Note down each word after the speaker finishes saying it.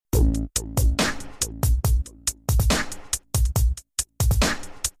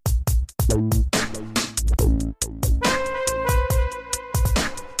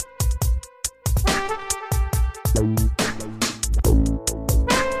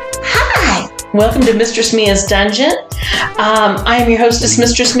Welcome to Mistress Mia's Dungeon. I am your hostess,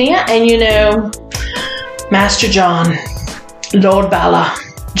 Mistress Mia, and you know, Master John, Lord Bala,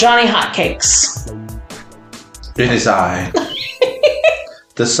 Johnny Hotcakes. It is I,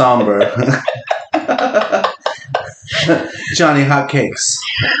 the somber Johnny Hotcakes,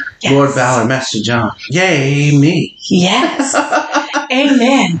 yes. Lord Ballard, Master John. Yay, me. Yes.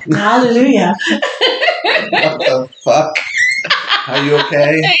 Amen. Hallelujah. What the fuck? Are you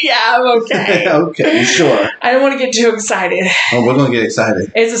okay? Yeah, I'm okay. Okay, sure. I don't want to get too excited. Oh, we're going to get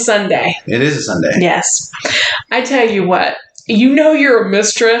excited. It's a Sunday. It is a Sunday. Yes. I tell you what, you know you're a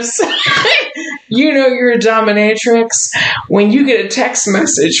mistress. You know you're a dominatrix when you get a text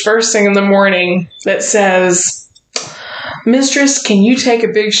message first thing in the morning that says, "Mistress, can you take a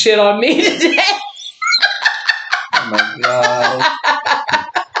big shit on me today?" Oh my God.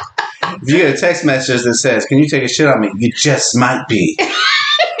 If you get a text message that says, "Can you take a shit on me?" You just might be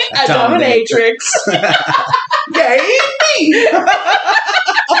a dominatrix. Yay, me!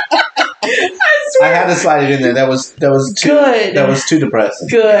 I had to slide it in there. That was too good. That was too depressing.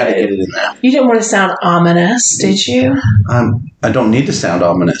 Good. I had to get it in there. You didn't want to sound ominous, did you? I don't need to sound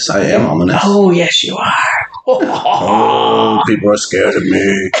ominous. I am ominous. Oh, yes, you are. Oh, people are scared of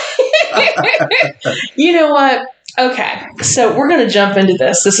me. You know what? Okay, so we're going to jump into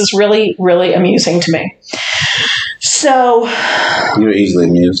this. This is really, really amusing to me. So, you're easily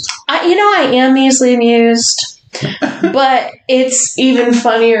amused. I am easily amused, but it's even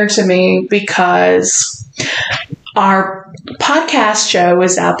funnier to me because our podcast show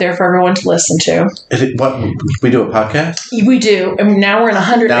is out there for everyone to listen to. Is it what we do a podcast? We do, and now we're in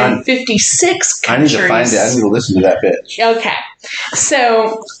 156 countries. I need to find it. I need to listen to that bitch. Okay.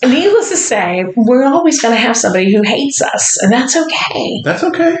 So, needless to say, we're always going to have somebody who hates us, and that's okay. That's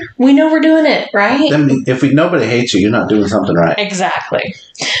okay. We know we're doing it, right? Then if nobody hates you, you're not doing something right. Exactly.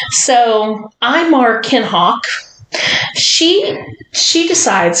 So, Imar Kinhawk, she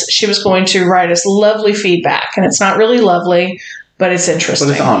decides she was going to write us lovely feedback, and it's not really lovely, but it's interesting.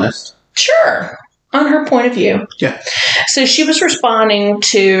 But it's honest. Sure. On her point of view. Yeah. So, she was responding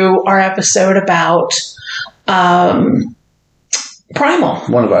to our episode about Primal.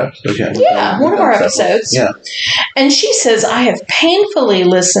 One of our episodes, yeah. Yeah, one of our episodes. Yeah. And she says, "I have painfully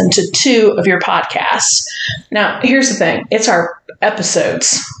listened to 2 of your podcasts." Now, here's the thing. It's our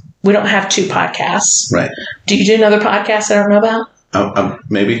episodes. We don't have 2 podcasts. Right. Do you do another podcast I don't know about?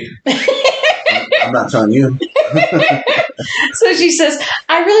 Maybe. I'm not telling you. So she says,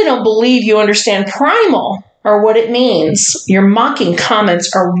 "I really don't believe you understand Primal or what it means. Your mocking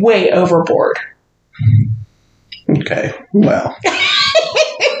comments are way overboard." Okay, well,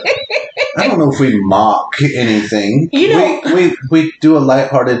 I don't know if we mock anything. We do a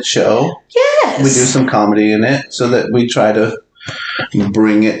lighthearted show. Yes. We do some comedy in it so that we try to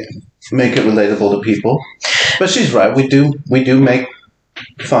make it relatable to people. But she's right. We do make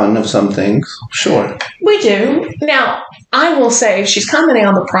fun of some things. Sure. We do. Now, I will say, she's commenting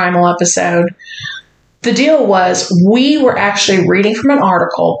on the Primal episode. The deal was we were actually reading from an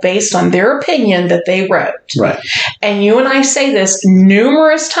article based on their opinion that they wrote. Right. And you and I say this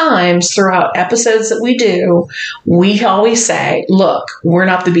numerous times throughout episodes that we do. We always say, look, we're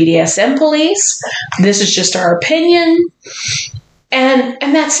not the BDSM police. This is just our opinion. And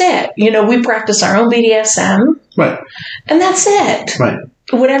that's it. We practice our own BDSM. Right. And that's it. Right.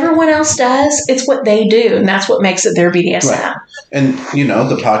 What everyone else does, it's what they do, and that's what makes it their BDSM. Right. And,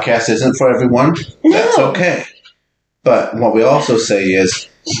 the podcast isn't for everyone. No. That's okay. But what we also say is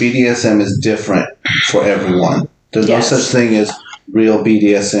BDSM is different for everyone. There's no such thing as real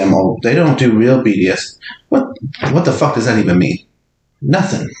BDSM. Oh, they don't do real BDSM. What the fuck does that even mean?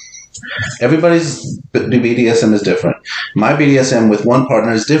 Nothing. Everybody's BDSM is different. My BDSM with one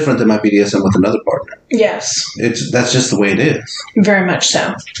partner is different than my BDSM with another partner. Yes. That's just the way it is. Very much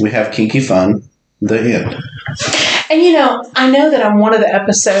so. We have kinky fun. The end. And I know that on one of the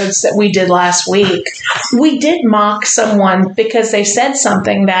episodes that we did last week, we did mock someone because they said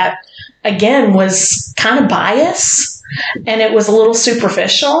something that, again, was kind of biased. And it was a little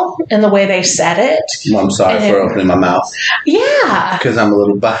superficial in the way they said it. Well, I'm sorry for opening my mouth. Yeah. Because I'm a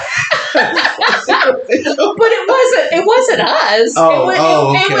little biased. But it wasn't us.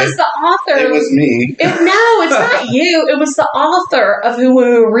 Okay. It was the author. It was me. No, it's not you. It was the author of who we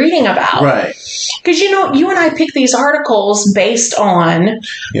were reading about. Right. Because, you and I pick these articles based on...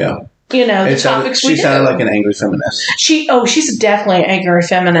 Yeah. The topics we do. She sounded like an angry feminist. She's definitely an angry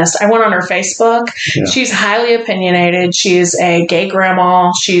feminist. I went on her Facebook. Yeah. She's highly opinionated. She's a gay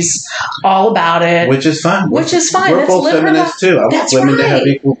grandma. She's all about it. Which is fine. We're both feminists too. I want women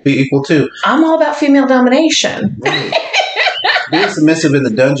to be equal too. I'm all about female domination. Right. being submissive in the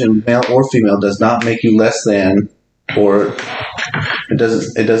dungeon, male or female, does not make you less than, or it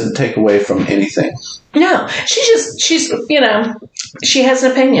doesn't take away from anything. No, she's she has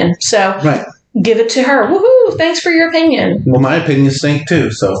an opinion. So right. Give it to her. Woohoo! Thanks for your opinion. Well, my opinions stink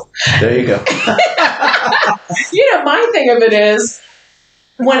too, so there you go. My thing of it is,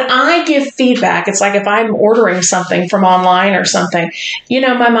 when I give feedback, it's like if I'm ordering something from online or something,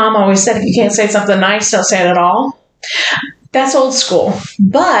 my mom always said, if you can't say something nice, don't say it at all. That's old school.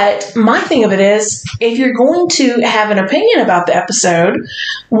 But my thing of it is, if you're going to have an opinion about the episode,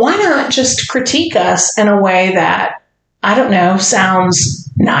 why not just critique us in a way that, I don't know, sounds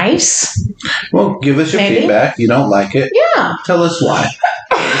nice? Well, give us your feedback. You don't like it. Yeah. Tell us why.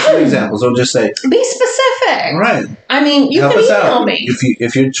 Some examples. Or just say. Be specific. Right. I mean, you help can us email out. me.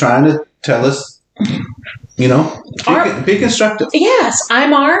 If you're trying to tell us, be constructive. Yes,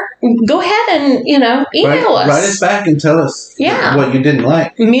 go ahead and, email us. Write us back and tell us what you didn't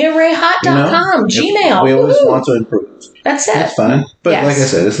like. MiaRayHot.com, Gmail. We always want to improve. That's it. That's fine. But like I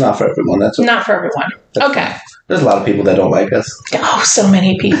said, it's not for everyone. That's okay. Not for everyone. Okay. Fine. There's a lot of people that don't like us. Oh, so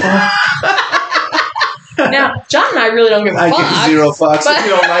many people. Now, John and I really don't give a fuck. I give 0 fucks if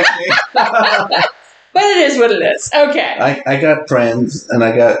you don't like me. But it is what it is. Okay. I got friends, and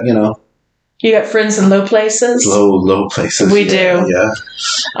I got, You got friends in low places? Low places. We do. Yeah.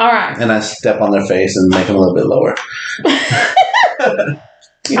 All right. And I step on their face and make them a little bit lower.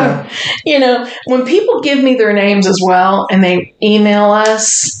 When people give me their names as well and they email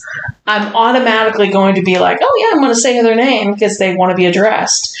us, I'm automatically going to be like, oh yeah, I'm going to say their name because they want to be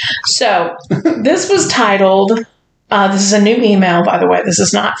addressed. So this was titled, this is a new email, by the way. This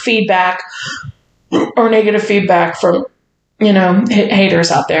is not feedback or negative feedback from,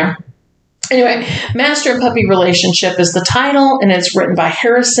 haters out there. Anyway, Master and Puppy Relationship is the title, and it's written by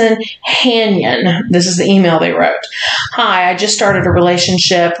Harrison Hanyon. This is the email they wrote. Hi, I just started a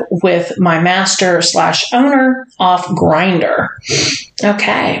relationship with my master/owner off Grindr.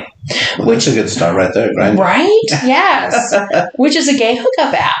 Okay. Well, that's a good start right there, Grindr. Right? Yes. Which is a gay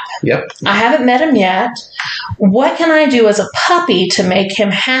hookup app. Yep. I haven't met him yet. What can I do as a puppy to make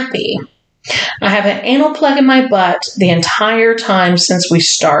him happy? I have an anal plug in my butt the entire time since we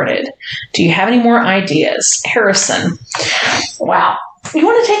started. Do you have any more ideas? Harrison. Wow. You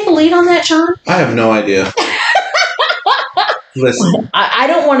want to take the lead on that, John? I have no idea. Listen. I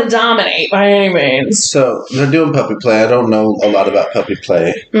don't want to dominate by any means. So, they're doing puppy play. I don't know a lot about puppy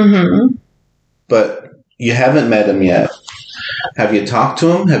play. Mm-hmm. But you haven't met him yet. Have you talked to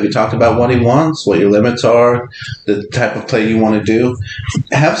him? Have you talked about what he wants, what your limits are, the type of play you want to do?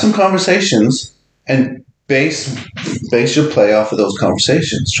 Have some conversations and base your play off of those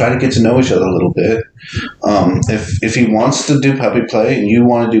conversations. Try to get to know each other a little bit. If he wants to do puppy play and you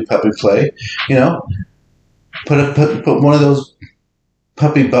want to do puppy play, put one of those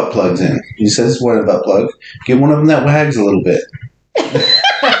puppy butt plugs in. He says he's wearing a butt plug. Get one of them that wags a little bit.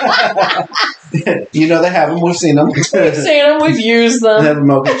 They have them. We've seen them. We've seen them. We've used them. They have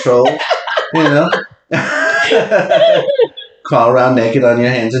remote control. Crawl around naked on your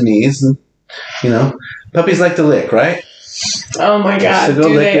hands and knees. And, puppies like to lick, right? Oh, my God. So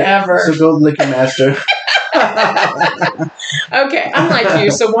do they ever? So go lick your master. Okay, I'm like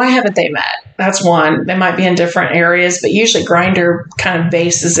you. So why haven't they met? That's one. They might be in different areas, but usually Grindr kind of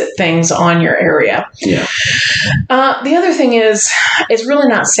bases things on your area. Yeah. The other thing is, it's really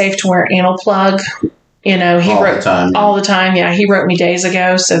not safe to wear anal plug. He wrote the time. All the time. Yeah, he wrote me days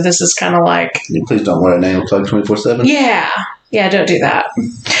ago. So this is kind of like, please don't wear an anal plug 24/7. Yeah, don't do that.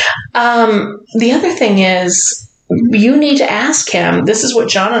 The other thing is, you need to ask him. This is what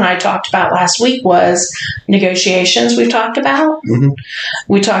John and I talked about last week was negotiations we've talked about. Mm-hmm.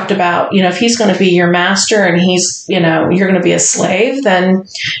 We talked about, if he's going to be your master and he's, you're going to be a slave, then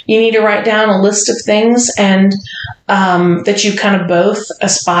you need to write down a list of things and that you kind of both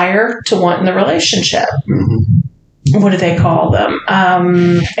aspire to want in the relationship. Mm-hmm. What do they call them?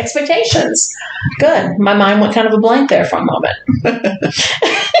 Expectations. Good. My mind went kind of a blank there for a moment.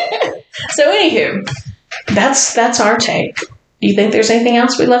 So anywho, that's our take. Do you think there's anything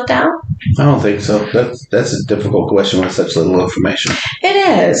else we left out? I don't think so. That's a difficult question with such little information. It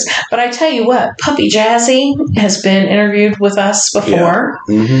is. But I tell you what, Puppy Jazzy has been interviewed with us before.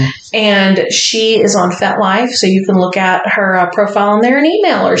 Yeah. Mm-hmm. And she is on FetLife, so you can look at her profile in there and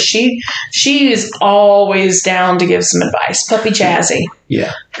email her. She is always down to give some advice. Puppy Jazzy.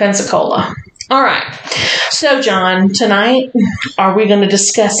 Yeah. Pensacola. All right. So, John, tonight, are we going to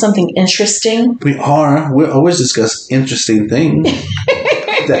discuss something interesting? We are. We always discuss interesting things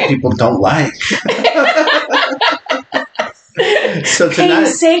that people don't like. So tonight,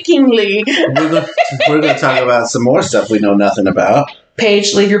 painstakingly. we're going to talk about some more stuff we know nothing about.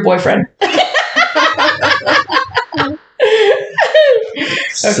 Paige, leave your boyfriend.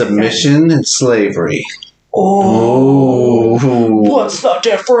 Submission and slavery. Oh. Oh. What's the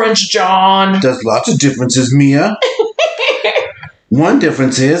difference, John? There's lots of differences, Mia. One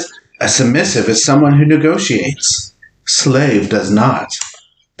difference is a submissive is someone who negotiates. Slave does not.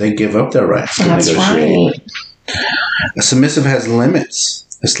 They give up their rights to That's negotiate. right. A submissive has limits.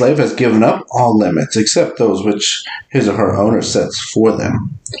 A slave has given up all limits except those which his or her owner sets for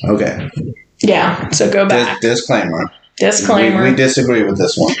them. Okay. Yeah, so go back. Disclaimer. Disclaimer. We disagree with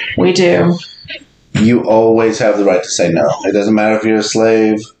this one. We do. You always have the right to say no. It doesn't matter if you're a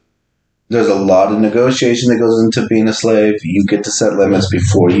slave. There's a lot of negotiation that goes into being a slave. You get to set limits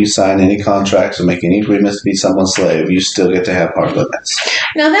before you sign any contracts or make any agreements to be someone's slave. You still get to have hard limits.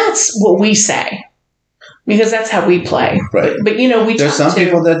 Now, that's what we say. Because that's how we play. Right. But you know, There's some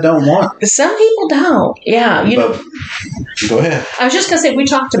people that don't want. Some people don't. Yeah. You know, go ahead. I was just going to say, we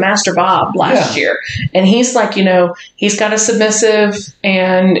talked to Master Bob last year, and he's like, you know, he's got a submissive,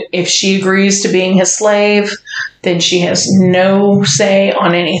 and if she agrees to being his slave, then she has no say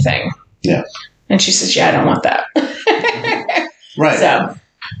on anything. Yeah. And she says, yeah, I don't want that. Right. So.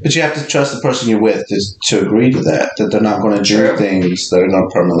 But you have to trust the person you're with to agree to that they're not going to do things that are going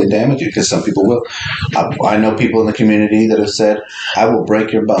to permanently damage you, because some people will. I know people in the community that have said, I will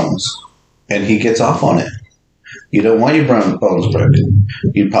break your bones. And he gets off on it. You don't want your bones broken.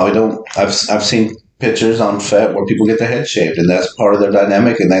 You probably don't. I've seen pictures on FET where people get their head shaved, and that's part of their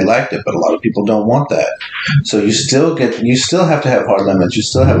dynamic, and they liked it, but a lot of people don't want that. So you still have to have hard limits. You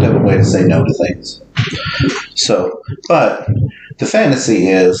still have to have a way to say no to things. So, but the fantasy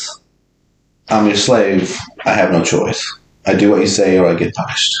is, I'm your slave. I have no choice. I do what you say, or I get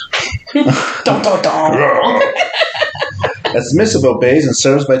punished. Dun, dun, dun. A submissive obeys and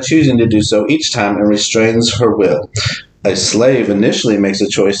serves by choosing to do so each time and restrains her will. A slave initially makes a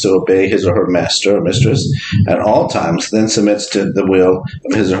choice to obey his or her master or mistress at all times, then submits to the will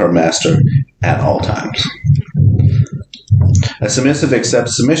of his or her master at all times. A submissive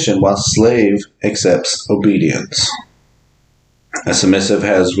accepts submission, while a slave accepts obedience. A submissive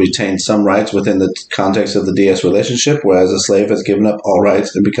has retained some rights within the context of the DS relationship, whereas a slave has given up all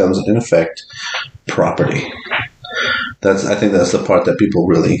rights and becomes, in effect, property. I think that's the part that people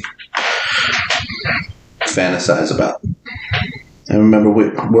really fantasize about. And remember,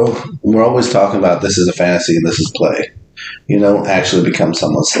 we're always talking about this is a fantasy and this is play. You don't actually become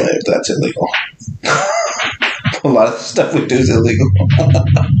someone's slave. That's illegal. A lot of the stuff we do is illegal.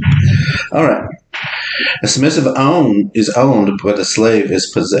 All right. A submissive is owned, but a slave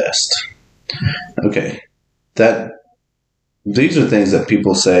is possessed. Okay. These are things that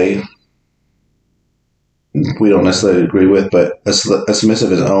people say we don't necessarily agree with, but a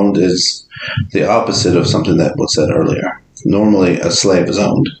submissive is owned is the opposite of something that was said earlier. Normally, a slave is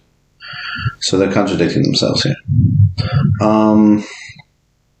owned. So they're contradicting themselves here.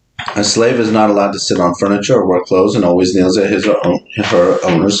 A slave is not allowed to sit on furniture or wear clothes and always kneels at his or her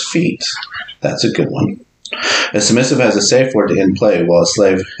owner's feet. That's a good one. A submissive has a safe word to end play, while a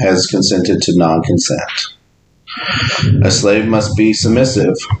slave has consented to non-consent. A slave must be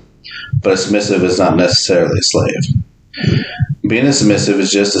submissive, but a submissive is not necessarily a slave. Being a submissive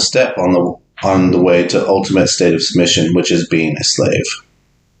is just a step on the way to ultimate state of submission, which is being a slave.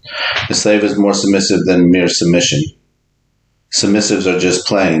 A slave is more submissive than mere submission. Submissives are just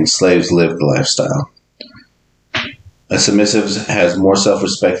playing. Slaves live the lifestyle. A submissive has more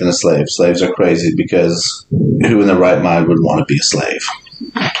self-respect than a slave. Slaves are crazy because who in their right mind would want to be a slave?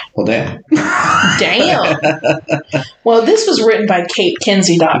 Well, damn. Damn. Well, this was written by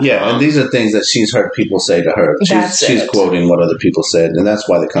KateKinsey.com. Yeah, and these are things that she's heard people say to her. She's quoting what other people said, and that's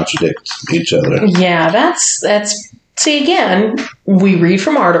why they contradict each other. Yeah, that's. See, again, we read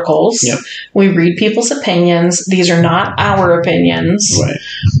from articles. Yep. We read people's opinions. These are not our opinions. Right.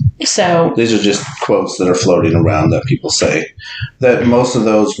 So these are just quotes that are floating around that people say. That most of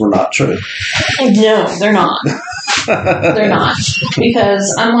those were not true. No, they're not. They're not.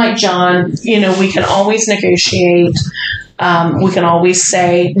 Because unlike John, we can always negotiate. We can always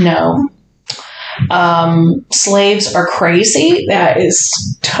say no. Slaves are crazy. That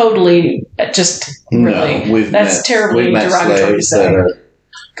is totally just really. That's terribly derogatory to say.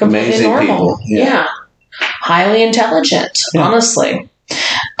 Completely normal. People. Yeah. Highly intelligent, honestly.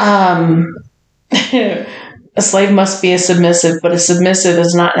 A slave must be a submissive, but a submissive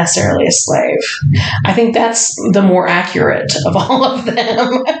is not necessarily a slave. I think that's the more accurate of all of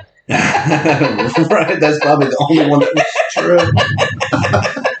them. Right, that's probably the only one that was true.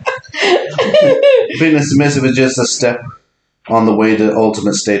 Being a submissive is just a step on the way to the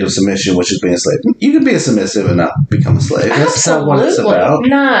ultimate state of submission, which is being a slave. You can be a submissive and not become a slave. That's not what it's about.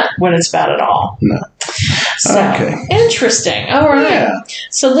 Not what it's about at all. No. So, interesting. All right. Yeah.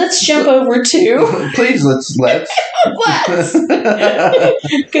 So let's jump over to... Please, let's. Let's.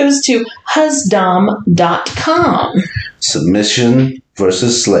 Goes to husdom.com. Submission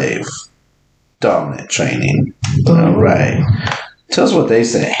versus slave. Dominant training. All right. Tell us what they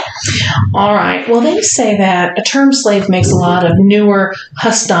say. All right. Well, they say that a term slave makes a lot of newer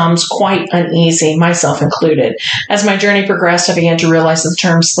husdoms quite uneasy, myself included. As my journey progressed, I began to realize that the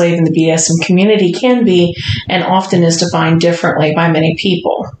term slave in the BDSM community can be and often is defined differently by many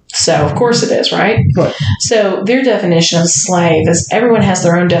people. So, of course it is, right? Right. So, their definition of slave is everyone has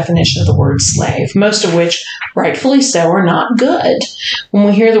their own definition of the word slave, most of which, rightfully so, are not good. When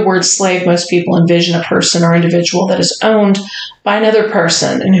we hear the word slave, most people envision a person or individual that is owned by another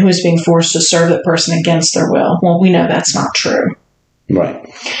person and who is being forced to serve that person against their will. Well, we know that's not true. Right.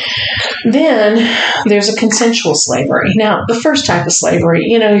 Then there's a consensual slavery. Now, the first type of slavery,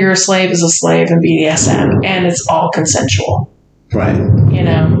 you're a slave is a slave in BDSM, and it's all consensual. Right.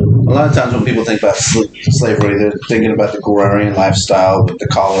 A lot of times when people think about slavery, they're thinking about the agrarian lifestyle with the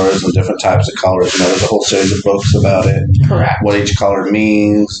collars and different types of collars. There's a whole series of books about it. Correct. What each collar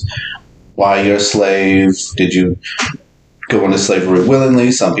means, why you're a slave. Did you go into slavery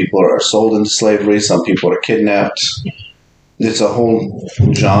willingly? Some people are sold into slavery. Some people are kidnapped. It's a whole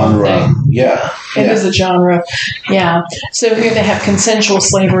genre. Yeah. It is a genre. Yeah. So here they have consensual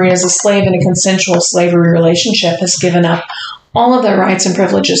slavery as a slave in a consensual slavery relationship has given up all of their rights and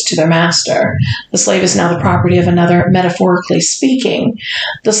privileges to their master. The slave is now the property of another, metaphorically speaking.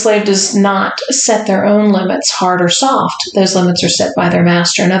 The slave does not set their own limits, hard or soft. Those limits are set by their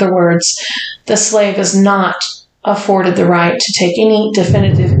master. In other words, the slave is not afforded the right to take any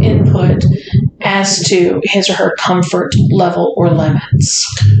definitive input as to his or her comfort level or limits.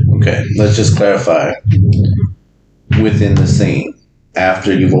 Okay, let's just clarify. Within the scene,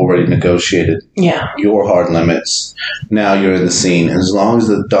 after you've already negotiated your hard limits, now you're in the scene. And as long as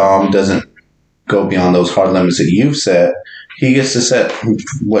the Dom doesn't go beyond those hard limits that you've set, he gets to set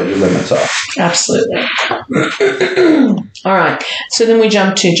what your limits are. Absolutely. All right. So then we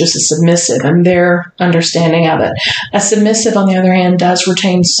jump to just a submissive and their understanding of it. A submissive, on the other hand, does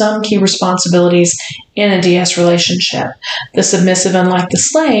retain some key responsibilities in a DS relationship. The submissive, unlike the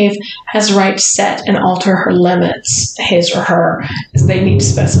slave, has the right to set and alter her limits, his or her. They need to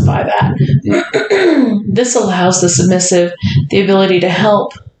specify that. This allows the submissive the ability to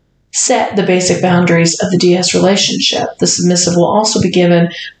help set the basic boundaries of the DS relationship. The submissive will also be given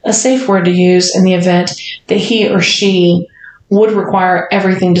a safe word to use in the event that he or she would require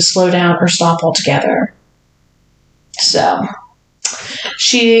everything to slow down or stop altogether. So,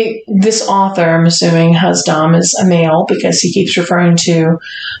 this author, I'm assuming Husdom, is a male because he keeps referring to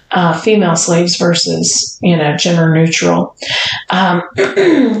female slaves versus, gender neutral.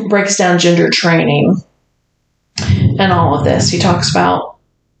 Breaks down gender training and all of this. He talks about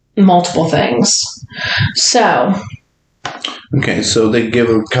multiple things. So. Okay, so they give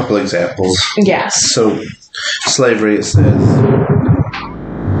a couple examples. Yes. So, slavery, it says,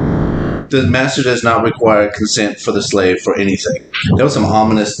 the master does not require consent for the slave for anything. There was some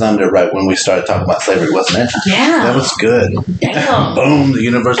ominous thunder right when we started talking about slavery, wasn't it? Yeah. That was good. Damn. Boom, the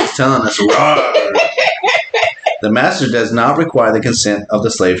universe is telling us, roar. The master does not require the consent of the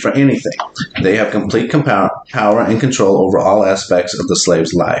slave for anything. They have complete power and control over all aspects of the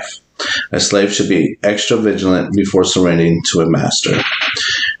slave's life. A slave should be extra vigilant before surrendering to a master.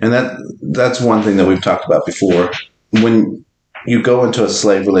 And that's one thing that we've talked about before. When you go into a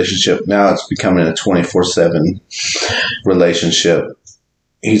slave relationship, now it's becoming a 24/7 relationship.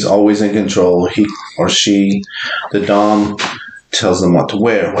 He's always in control. He or she, the Dom, tells them what to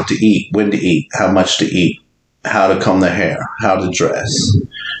wear, what to eat, when to eat, how much to eat, how to comb their hair, how to dress,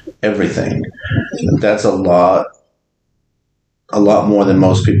 everything. That's a lot more than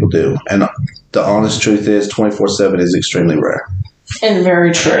most people do. And the honest truth is 24/7 is extremely rare. And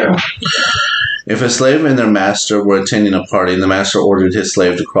very true. If a slave and their master were attending a party and the master ordered his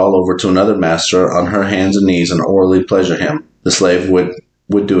slave to crawl over to another master on her hands and knees and orally pleasure him, the slave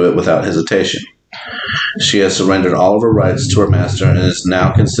would do it without hesitation. She has surrendered all of her rights to her master and is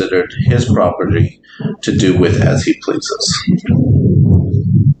now considered his property to do with as he pleases.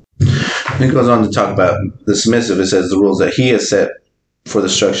 And it goes on to talk about the submissive. It says the rules that he has set for the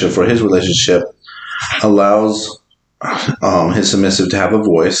structure for his relationship allows his submissive to have a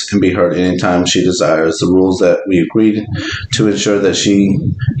voice and be heard anytime she desires. The rules that we agreed to ensure that she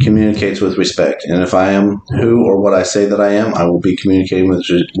communicates with respect. And if I am who or what I say that I am, I will be communicating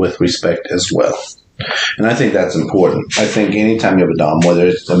with respect as well. And I think that's important. I think anytime you have a dom, whether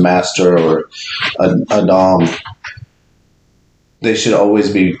it's a master or a dom, they should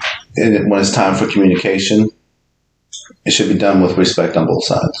always be, when it's time for communication, it should be done with respect on both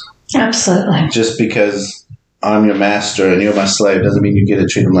sides. Absolutely. Just because I'm your master and you're my slave doesn't mean you get to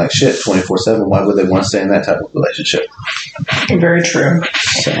treat them like shit 24/7. Why would they want to stay in that type of relationship? Very true.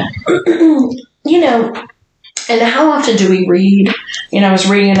 So. And how often do we read? I was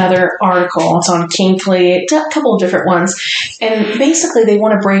reading another article. It's on Kingsley, a couple of different ones. And basically they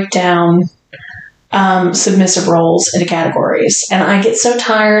want to break down submissive roles into categories. And I get so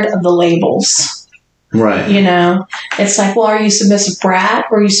tired of the labels. Right. It's like, well, are you submissive brat?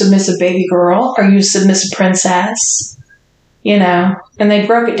 Or are you submissive baby girl? Are you submissive princess? And they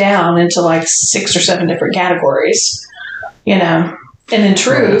broke it down into like 6 or 7 different categories, and in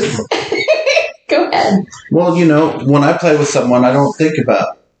truth, go ahead. Well, when I play with someone, I don't think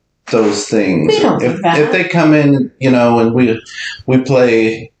about those things. We don't think that. If they come in, and we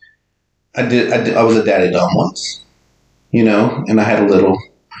play, I was a daddy dom once, and I had a little,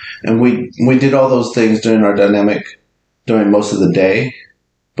 and we did all those things during our dynamic during most of the day.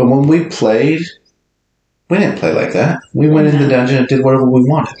 But when we played, we didn't play like that. We went in the dungeon and did whatever we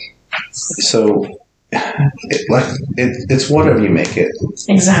wanted. So, it's whatever you make it.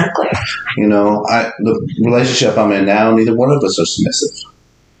 Exactly. The relationship I'm in now, neither one of us are submissive.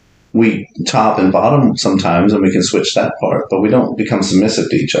 We top and bottom sometimes, and we can switch that part, but we don't become submissive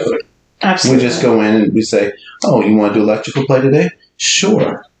to each other. Absolutely. We just go in and we say, "Oh, you want to do electrical play today?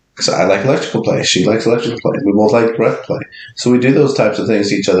 Sure." Because I like electrical play. She likes electrical play. We both like breath play. So we do those types of things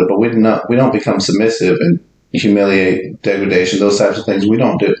to each other, but we don't become submissive and humiliate, degradation, those types of things we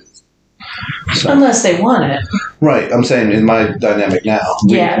don't do. So, unless they want it. Right. I'm saying in my dynamic now,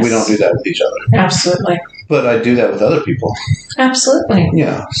 we don't do that with each other. Absolutely. But I do that with other people. Absolutely.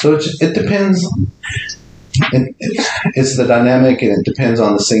 Yeah. So it depends. It's the dynamic, and it depends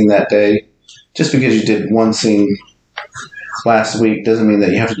on the scene that day. Just because you did one scene last week doesn't mean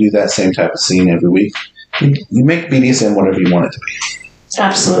that you have to do that same type of scene every week. You make BDSM whatever you want it to be.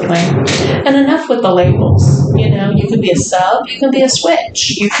 Absolutely. And enough with the labels. You can be a sub, you can be a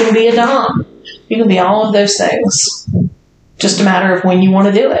switch, you can be a dom, you can be all of those things. Just a matter of when you want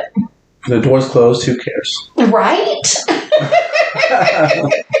to do it. The door's closed, who cares? Right?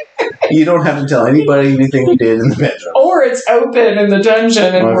 You don't have to tell anybody anything you did in the bedroom. Or it's open in the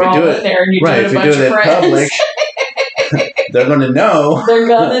dungeon and we're all in there and you do it a bunch of friends. Public, they're going to know. They're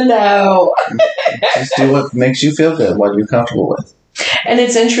going to know. Just do what makes you feel good, what you're comfortable with. And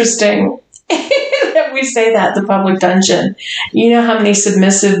it's interesting that we say that, the public dungeon. You know how many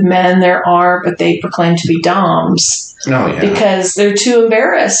submissive men there are, but they proclaim to be doms. Oh, yeah. Because they're too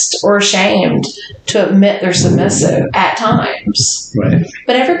embarrassed or ashamed to admit they're submissive at times. Right.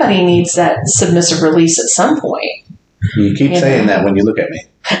 But everybody needs that submissive release at some point. You keep saying that when you look at me.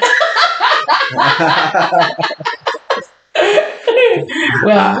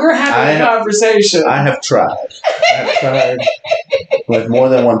 Well, we're having a conversation. I have tried. With more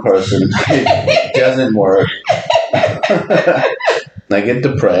than one person. It doesn't work. I get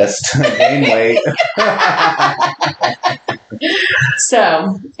depressed. I gain weight.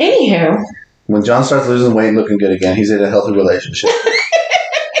 So, anywho. When John starts losing weight and looking good again, he's in a healthy relationship.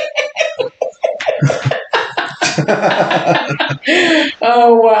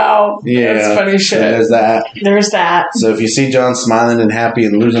 Oh, wow. Yeah. That's funny shit. There's that. So if you see John smiling and happy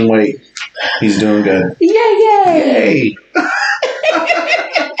and losing weight, he's doing good. Yay!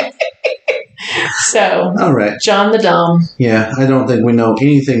 So, all right. John the Dom. Yeah, I don't think we know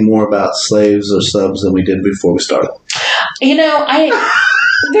anything more about slaves or subs than we did before we started.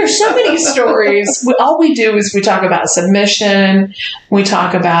 There's so many stories. All we do is we talk about submission. We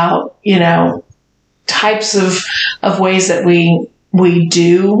talk about, types of ways that we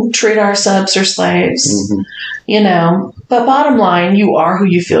do treat our subs or slaves. Mm-hmm. But bottom line, you are who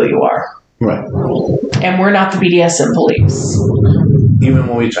you feel you are. Right. And we're not the BDSM police. Even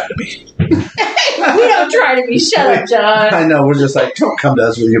when we try to be. We don't try to be. Shut up, John. I know. We're just like, don't come to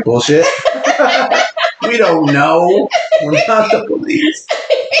us with your bullshit. We don't know. We're not the police.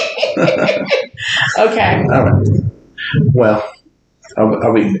 Okay. All right. Well, we're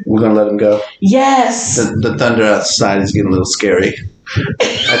going to let him go? Yes. The thunder outside is getting a little scary.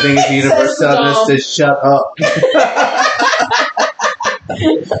 I think it's the universe telling us to shut up.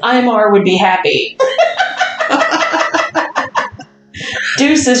 Imar would be happy.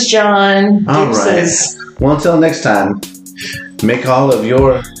 Deuces, John. All Deuces. Right. Well, until next time, make all of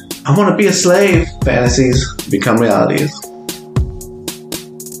your I want to be a slave fantasies become realities.